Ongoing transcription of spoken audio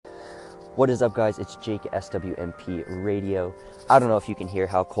What is up, guys? It's Jake, SWMP Radio. I don't know if you can hear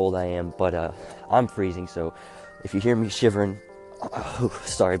how cold I am, but I'm freezing, so if you hear me shivering,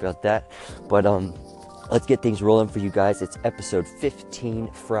 sorry about that. But let's get things rolling for you guys. It's episode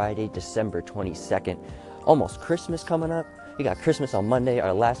 15, Friday, December 22nd. Almost Christmas coming up. We got Christmas on Monday,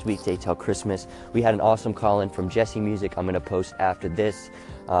 our last weekday till Christmas. We had an awesome call-in from Jesse Music. I'm going to post after this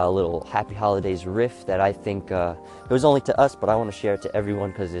a little Happy Holidays riff that I think it was only to us, but I want to share it to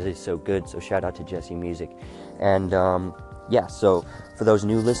everyone because it is so good. So shout out to Jesse Music. And yeah, so for those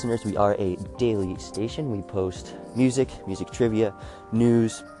new listeners, we are a daily station. We post music trivia,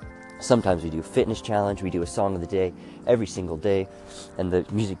 news. Sometimes we do a fitness challenge, we do a song of the day every single day, and the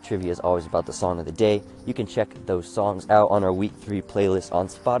music trivia is always about the song of the day. You can check those songs out on our Week 3 playlist on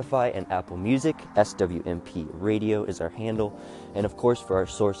Spotify and Apple Music. SWMP Radio is our handle. And of course, for our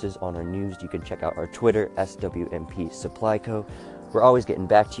sources on our news, you can check out our Twitter, SWMP Supply Co. We're always getting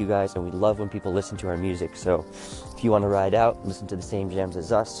back to you guys, and we love when people listen to our music. So if you want to ride out, listen to the same jams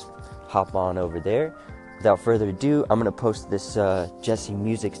as us, hop on over there. Without further ado, I'm going to post this Jesse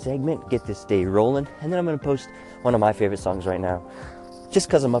Music segment, get this day rolling, and then I'm going to post one of my favorite songs right now, just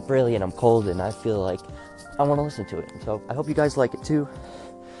because I'm up early and I'm cold and I feel like I want to listen to it. So I hope you guys like it too.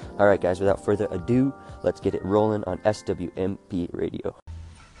 All right, guys, without further ado, let's get it rolling on SWMP Radio.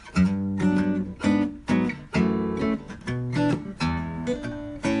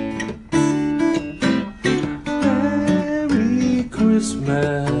 Merry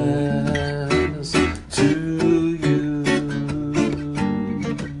Christmas.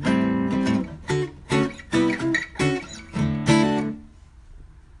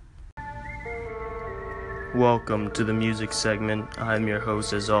 Welcome to the music segment. I'm your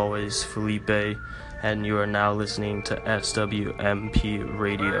host, as always, Felipe, and you are now listening to SWMP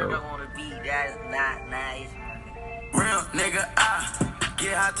Radio.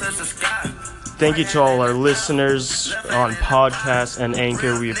 Thank you to all our listeners on podcast and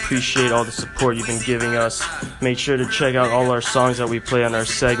Anchor. We appreciate all the support you've been giving us. Make sure to check out all our songs that we play on our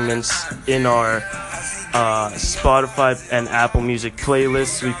segments in our Spotify and Apple Music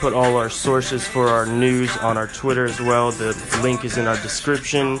playlists. We put all our sources for our news on our Twitter as well. The link is in our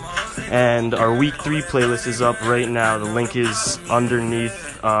description, and our Week 3 playlist is up right now. The link is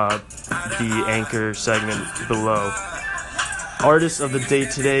underneath the Anchor segment below. Artist of the day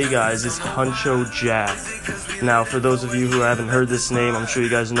today, guys, is Huncho Jack. Now, for those of you who haven't heard this name, I'm sure you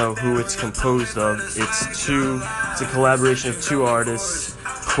guys know who it's composed of. It's a collaboration of two artists,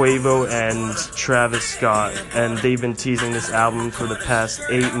 Quavo and Travis Scott, and they've been teasing this album for the past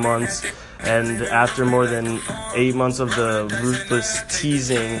 8 months. And after more than 8 months of the ruthless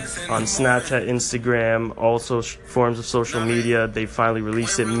teasing on Snapchat, Instagram, all forms of social media, they finally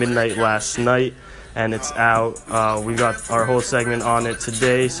released it midnight last night, and it's out. We got our whole segment on it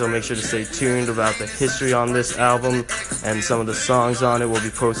today, so make sure to stay tuned about the history on this album and some of the songs on it. We'll be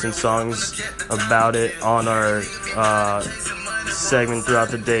posting songs about it on our segment throughout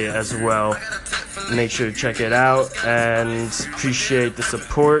the day as well. Make sure to check it out and appreciate the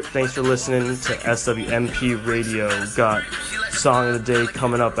support. Thanks for listening to SWMP Radio. Got song of the day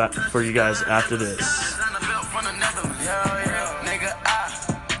coming up for you guys after this.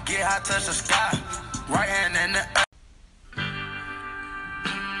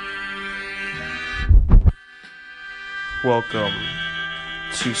 Welcome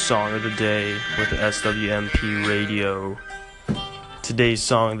to Song of the Day with SWMP Radio. Today's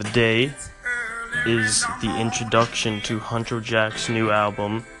song of the day is the introduction to Huncho Jack's new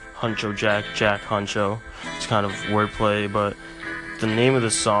album, Huncho Jack, Jack Huncho. It's kind of wordplay, but the name of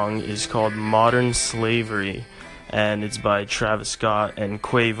the song is called Modern Slavery, and it's by Travis Scott and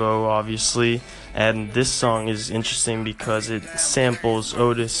Quavo, obviously. And this song is interesting because it samples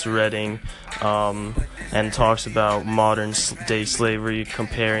Otis Redding and talks about modern day slavery,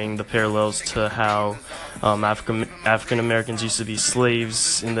 comparing the parallels to how African Americans used to be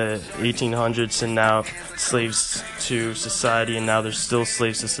slaves in the 1800s and now slaves to society, and now they're still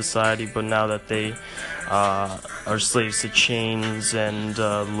slaves to society, but now that they are slaves to chains and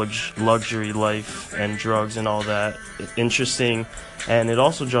luxury life and drugs and all that. Interesting, and it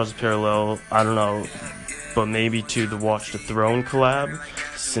also draws a parallel, I don't know, but maybe to the Watch the Throne collab,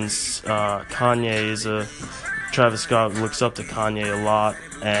 since Travis Scott looks up to Kanye a lot,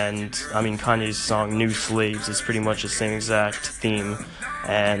 and I mean Kanye's song New Slaves is pretty much the same exact theme,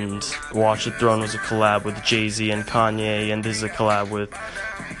 and Watch the Throne was a collab with Jay-Z and Kanye, and this is a collab with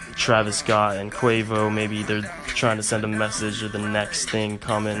Travis Scott and Quavo. Maybe they're trying to send a message or the next thing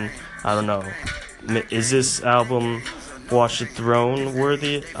coming, I don't know. Is this album Watch the Throne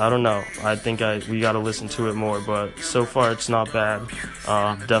worthy? I don't know. I think we gotta listen to it more, but so far it's not bad.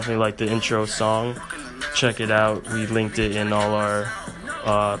 Definitely like the intro song. Check it out. We linked it in all our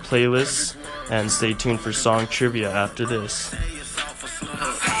playlists, and stay tuned for song trivia after this.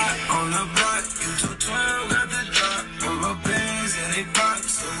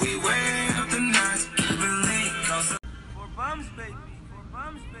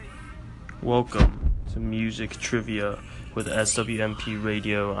 Welcome to Music Trivia with SWMP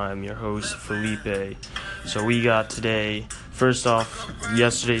Radio. I'm your host, Felipe. So we got today, first off,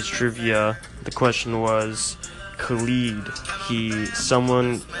 yesterday's trivia, the question was Khalid.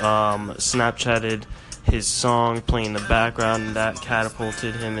 Someone Snapchatted his song playing in the background, and that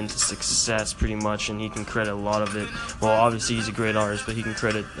catapulted him into success pretty much, and he can credit a lot of it. Well, obviously he's a great artist, but he can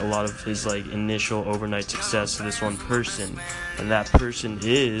credit a lot of his initial overnight success to this one person, and that person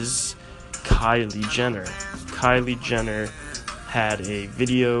is Kylie Jenner. Kylie Jenner had a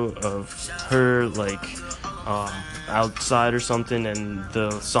video of her outside or something, and the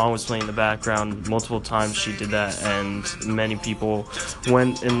song was playing in the background. Multiple times she did that, and many people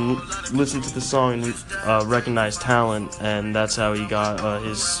went and listened to the song and recognized talent, and that's how he got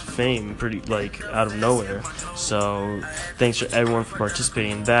his fame pretty out of nowhere. So thanks for everyone for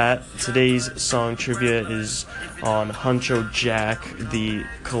participating in that. Today's song trivia is on Huncho Jack, the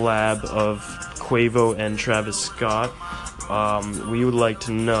collab of Quavo and Travis Scott. We would like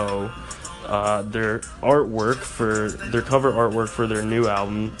to know their cover artwork for their new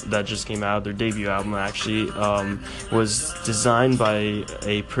album that just came out, their debut album actually, was designed by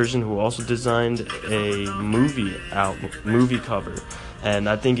a person who also designed a movie cover. And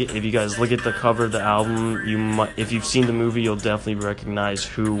I think if you guys look at the cover of the album, if you've seen the movie, you'll definitely recognize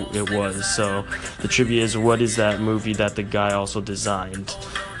who it was. So the trivia is, what is that movie that the guy also designed?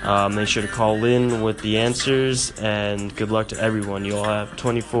 Make sure to call in with the answers, and good luck to everyone. You all have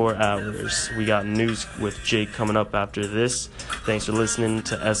 24 hours. We got news with Jake coming up after this. Thanks for listening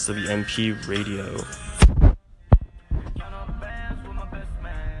to SWMP Radio.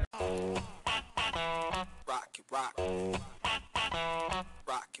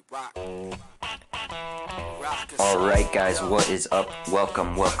 Alright guys, what is up?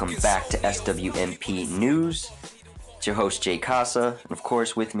 Welcome back to SWMP News. It's your host Jay Casa, and of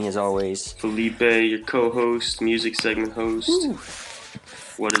course with me as always, Felipe, your co-host, music segment host. Woo.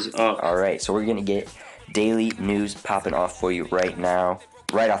 What is up? Alright, so we're gonna get daily news popping off for you right now.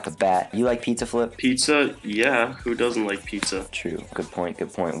 Right off the bat, you like pizza, Flip? Pizza? Yeah, who doesn't like pizza? True, good point.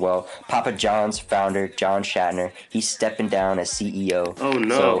 Well, Papa John's founder, John Shatner, he's stepping down as CEO. Oh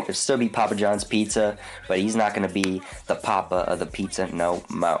no. So it'll still be Papa John's Pizza, but he's not going to be the Papa of the pizza no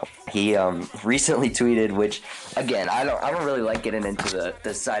more. He recently tweeted, which, again, I don't really like getting into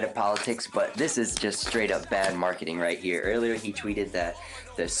the side of politics, but this is just straight up bad marketing right here. Earlier he tweeted that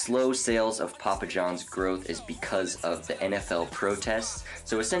the slow sales of Papa John's growth is because of the NFL protests.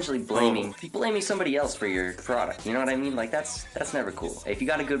 So essentially blaming somebody else for your product. You know what I mean? That's never cool. If you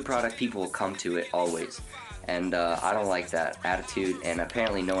got a good product, people will come to it always. And I don't like that attitude, and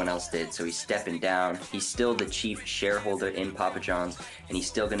apparently no one else did, so he's stepping down. He's still the chief shareholder in Papa John's, and he's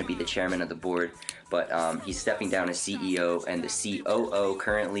still going to be the chairman of the board, but he's stepping down as CEO, and the COO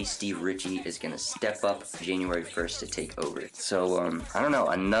currently, Steve Ritchie, is going to step up January 1st to take over. So, I don't know,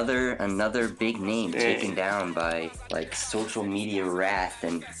 another big name taken down by, social media wrath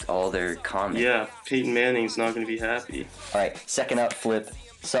and all their comments. Yeah, Peyton Manning's not going to be happy. Alright, second up, Flip,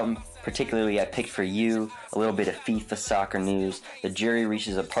 something particularly I picked for you, a little bit of FIFA soccer news. The jury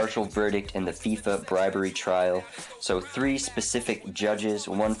reaches a partial verdict in the FIFA bribery trial. So 3 specific judges,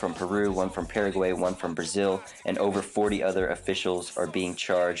 one from Peru, one from Paraguay, one from Brazil, and over 40 other officials are being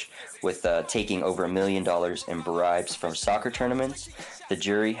charged with taking over $1 million in bribes from soccer tournaments. The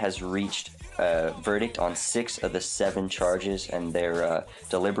jury has reached a verdict on 6 of the 7 charges, and they're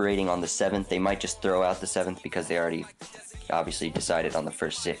deliberating on the 7th. They might just throw out the 7th because they already obviously decided on the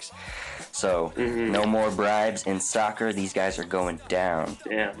first 6. So, no more bribes in soccer. These guys are going down.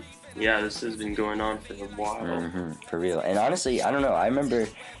 Damn. Yeah, this has been going on for a while. For real. And honestly, I don't know. I remember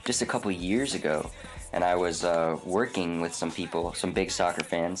just a couple years ago, and I was working with some people, some big soccer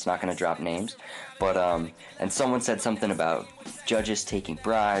fans, not going to drop names, but and someone said something about judges taking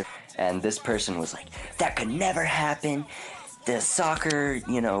bribes, and this person was like, that could never happen. The soccer,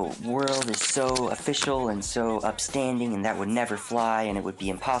 world is so official and so upstanding, and that would never fly, and it would be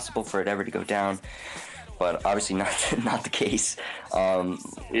impossible for it ever to go down. But obviously not the case.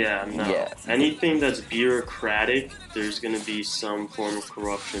 Yeah. Anything that's bureaucratic, there's going to be some form of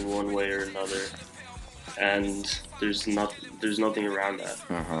corruption one way or another, and there's nothing around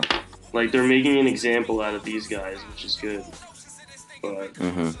that. Like they're making an example out of these guys, which is good. But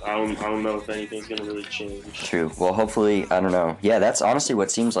I don't know if anything's gonna really change. True. Well, hopefully, I don't know. Yeah, that's honestly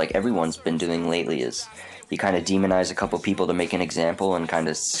what seems like everyone's been doing lately is you kind of demonize a couple people to make an example and kind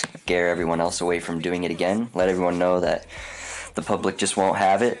of scare everyone else away from doing it again. Let everyone know that the public just won't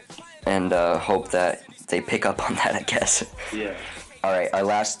have it, and hope that they pick up on that, I guess. Yeah. All right, our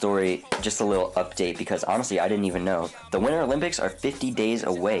last story, just a little update, because honestly, I didn't even know. The Winter Olympics are 50 days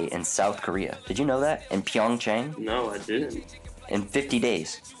away in South Korea. Did you know that? In Pyeongchang? No, I didn't. In 50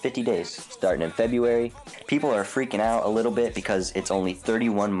 days. 50 days, starting in February. People are freaking out a little bit because it's only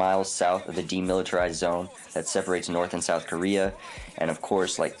 31 miles south of the demilitarized zone that separates North and South Korea. And of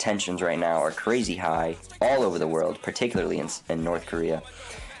course, like, tensions right now are crazy high all over the world, particularly in North Korea.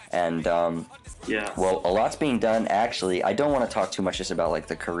 And, yeah. Well, a lot's being done, actually. I don't want to talk too much just about, like,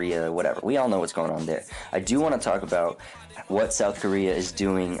 the Korea, whatever. We all know what's going on there. I do want to talk about what South Korea is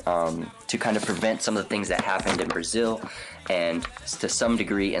doing to kind of prevent some of the things that happened in Brazil and to some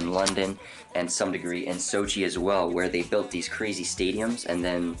degree in London and some degree in Sochi as well, where they built these crazy stadiums, and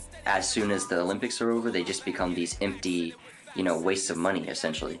then as soon as the Olympics are over, they just become these empty, wastes of money,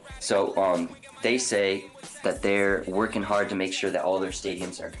 essentially. So they say that they're working hard to make sure that all their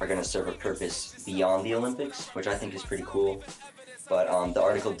stadiums are going to serve a purpose beyond the Olympics, which I think is pretty cool. But the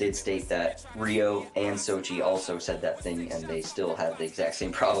article did state that Rio and Sochi also said that thing, and they still had the exact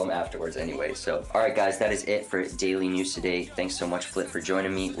same problem afterwards anyway. So, alright guys, that is it for Daily News today. Thanks so much, Flip, for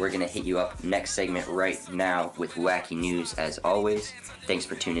joining me. We're going to hit you up next segment right now with wacky news as always. Thanks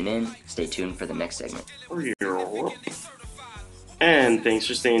for tuning in. Stay tuned for the next segment. And thanks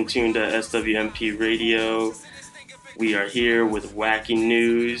for staying tuned to SWMP Radio. We are here with wacky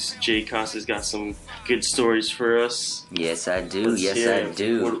news. Jay Costa's got some good stories for us. Yes, I do. I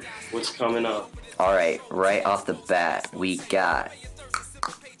do. What's coming up? All right, right off the bat, we got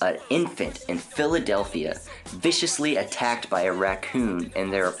an infant in Philadelphia viciously attacked by a raccoon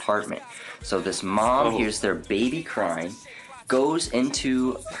in their apartment. So this mom hears their baby crying, goes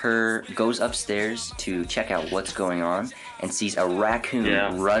upstairs to check out what's going on, and sees a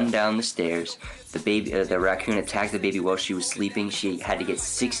raccoon run down the stairs. The raccoon attacked the baby while she was sleeping. She had to get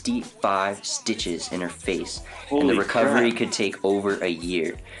 65 stitches in her face. Holy and the recovery crap. could take over a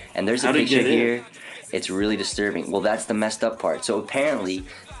year. And there's a How'd it picture get in? here. It's really disturbing. Well, that's the messed up part. So apparently,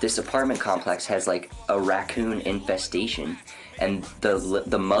 this apartment complex has like a raccoon infestation. And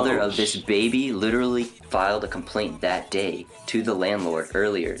the mother of this baby literally filed a complaint that day to the landlord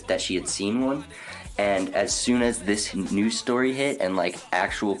earlier that she had seen one. And as soon as this news story hit and like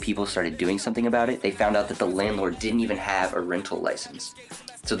actual people started doing something about it, they found out that the landlord didn't even have a rental license.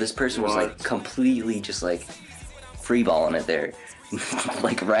 So this person was like completely just like freeballing it there.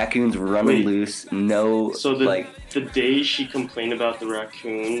 Like raccoons running loose, So the day she complained about the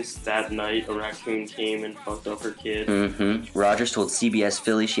raccoons, that night a raccoon came and fucked up her kid. Mm-hmm. Rogers told CBS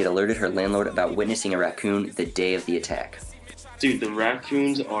Philly she had alerted her landlord about witnessing a raccoon the day of the attack. Dude, the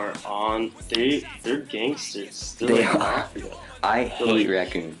raccoons are on. They're gangsters. They are. Mafia. I hate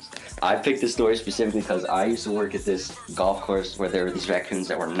raccoons. I picked this story specifically because I used to work at this golf course where there were these raccoons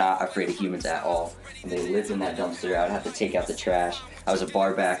that were not afraid of humans at all. And they lived in that dumpster. I'd have to take out the trash. I was a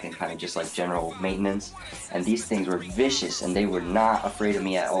bar back and kind of just like general maintenance. And these things were vicious and they were not afraid of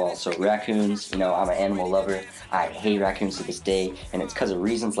me at all. So raccoons, I'm an animal lover. I hate raccoons to this day. And it's because of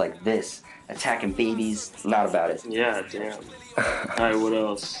reasons like this. Attacking babies, not about it. Yeah, damn. Alright, what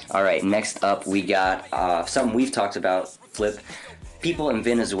else? Alright, next up we got something we've talked about, Flip. People in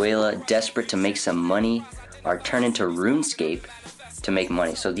Venezuela, desperate to make some money, are turning to RuneScape to make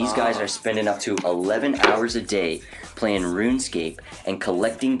money. So these guys are spending up to 11 hours a day playing RuneScape and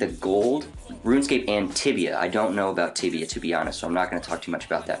collecting the gold. RuneScape and Tibia. I don't know about Tibia, to be honest, so I'm not going to talk too much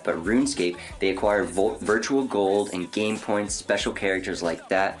about that. But RuneScape, they acquire virtual gold and game points, special characters like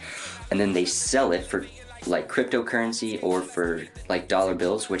that, and then they sell it for like cryptocurrency or for like dollar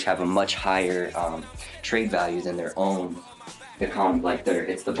bills, which have a much higher trade value than their own economy. Like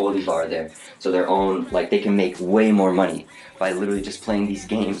it's the Bolivar there, so their own, like they can make way more money by literally just playing these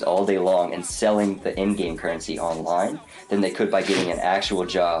games all day long and selling the in-game currency online than they could by getting an actual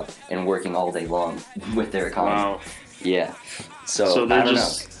job and working all day long with their economy. Wow. Yeah. So they're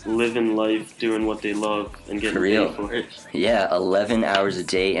just living life, doing what they love, and getting paid for it. Yeah, 11 hours a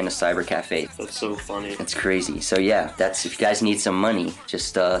day in a cyber cafe. That's so funny. That's crazy. So yeah, that's if you guys need some money,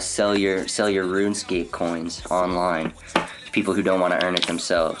 just sell your RuneScape coins online to people who don't want to earn it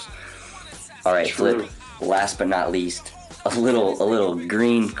themselves. All right, Flip. Last but not least, a little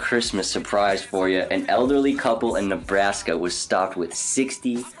green Christmas surprise for you. An elderly couple in Nebraska was stopped with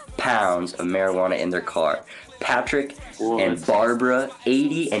 60 pounds of marijuana in their car. Patrick and Barbara,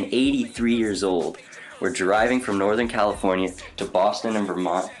 80 and 83 years old, were driving from Northern California to Boston and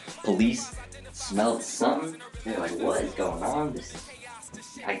Vermont. Police smelled something. They're like, what is going on? This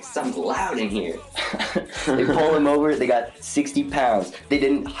is like something loud in here. They pull him over. They got 60 pounds. They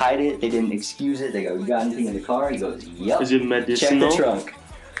didn't hide it. They didn't excuse it. They go, you got anything in the car? He goes, yup. Is it medicinal? Check the trunk.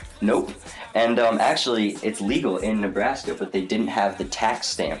 Nope. And actually, it's legal in Nebraska, but they didn't have the tax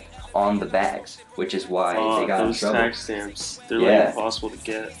stamp on the bags, which is why they got in trouble. Those tax stamps, they're like impossible to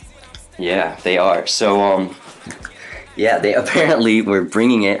get. Yeah, they are. So, yeah, they apparently were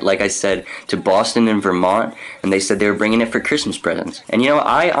bringing it, like I said, to Boston and Vermont, and they said they were bringing it for Christmas presents. And, you know,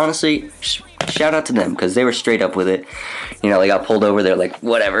 I honestly, shout out to them, because they were straight up with it. You know, they got pulled over, they're like,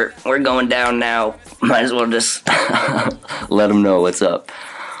 whatever, we're going down now. Might as well just let them know what's up.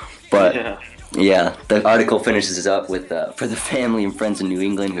 But, yeah, the article finishes up with, for the family and friends in New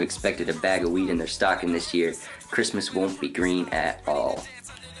England who expected a bag of weed in their stocking this year, Christmas won't be green at all.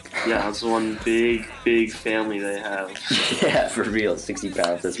 Yeah, that's one big family they have. Yeah, for real, 60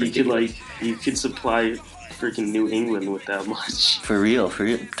 pounds, that's ridiculous. You could supply freaking New England with that much. For real.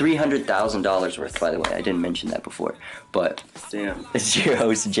 $300,000 worth, by the way. I didn't mention that before. But, damn. It's your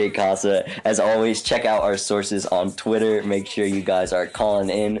host, Jay Casa. As always, check out our sources on Twitter. Make sure you guys are calling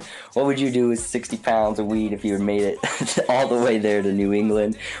in. What would you do with 60 pounds of weed if you had made it all the way there to New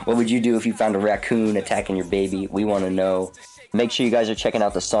England? What would you do if you found a raccoon attacking your baby? We want to know. Make sure you guys are checking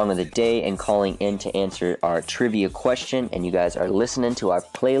out the song of the day and calling in to answer our trivia question. And you guys are listening to our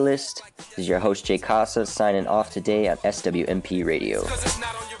playlist. This is your host, Jay Casa, signing off today on SWMP Radio.